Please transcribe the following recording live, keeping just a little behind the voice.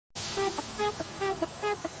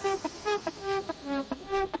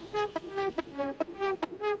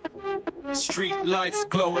Street lights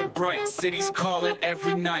glowing bright, cities calling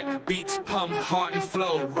every night. Beats pump, heart and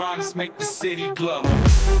flow, rhymes make the city glow.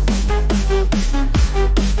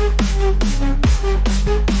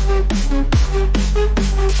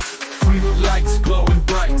 Street lights glowing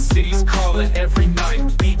bright, cities calling every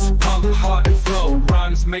night. Beats pump, heart and flow,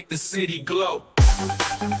 rhymes make the city glow.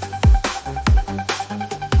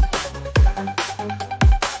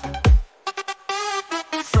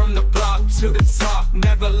 From the block to the top,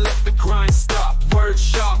 never let the grind stop. Words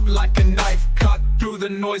sharp like a knife, cut through the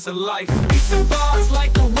noise of life. Beats and bars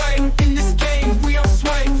like a wave, in this game we all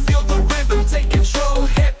sway. Feel the rhythm, take control,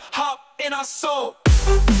 hip hop in our soul.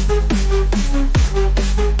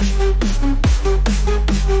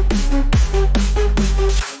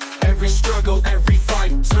 Every struggle, every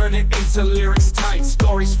fight, turn it into lyrics tight.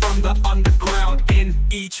 Stories from the underground, in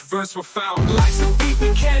each verse we're found. Life's a beat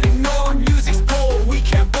we can't ignore, music's bold, we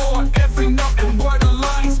can't bore. Every note and word of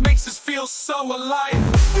lines makes us feel so alive.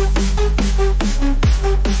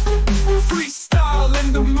 Freestyle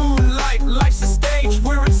in the moonlight, life's a stage,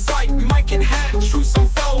 we're in sight. Mic in hand, truths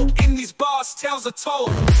unfold, in these bars tales are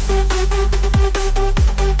told.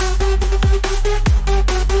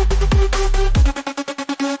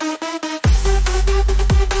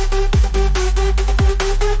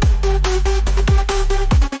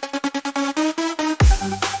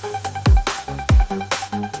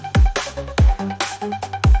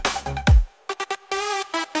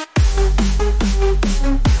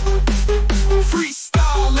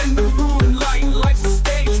 Freestyle in the moonlight, life's a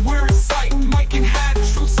stage, we're in sight. Mic in hand,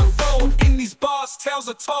 truths unfold, in these bars tales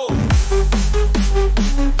are told.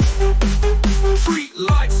 Street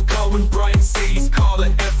lights going bright, cities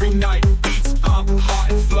calling every night. Beats pump,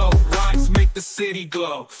 heart and flow, rhymes make the city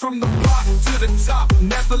glow. From the block to the top,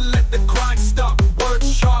 never let the grind stop.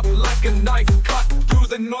 Words sharp like a knife, cut through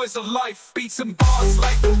the noise of life. Beats and bars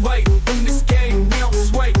like the weight, in this game we don't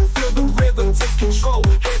sway. Feel the rhythm, take control,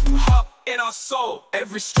 hip hop in our soul.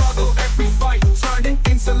 Every struggle, every fight, turn it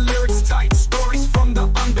into lyrics tight. Stories from the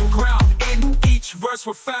underground, in each verse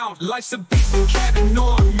we're found. Life's a beat we can't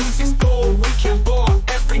ignore, music's bold, we can't bore.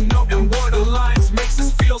 Every note and word of lines makes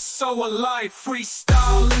us feel so alive.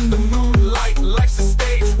 Freestyle in the moonlight, life's a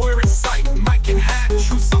stage, we're in sight. Mic in hand,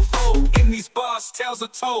 truths unfold, in these bars tales are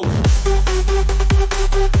told.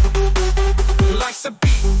 Life's a beat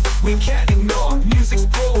we can't ignore, music's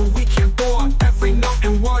bold, we can't bore. Every note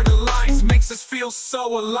and word of lines makes us feel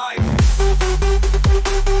so alive.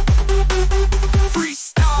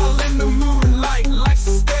 Freestyle in the moonlight, life's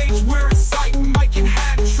a stage, we're in sight. Mic in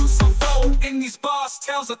hand, truths unfold, in these bars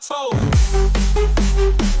tales are told.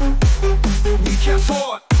 We can't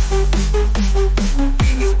afford,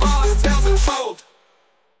 in these bars tales are told.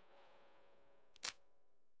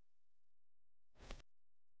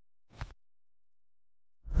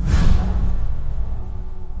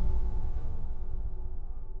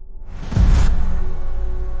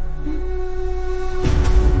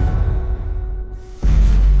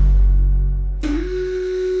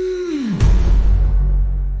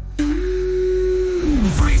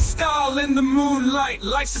 In the moonlight,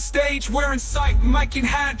 life's a stage, we're in sight. Mic in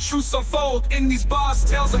hand, truths unfold, in these bars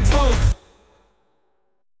tales are told.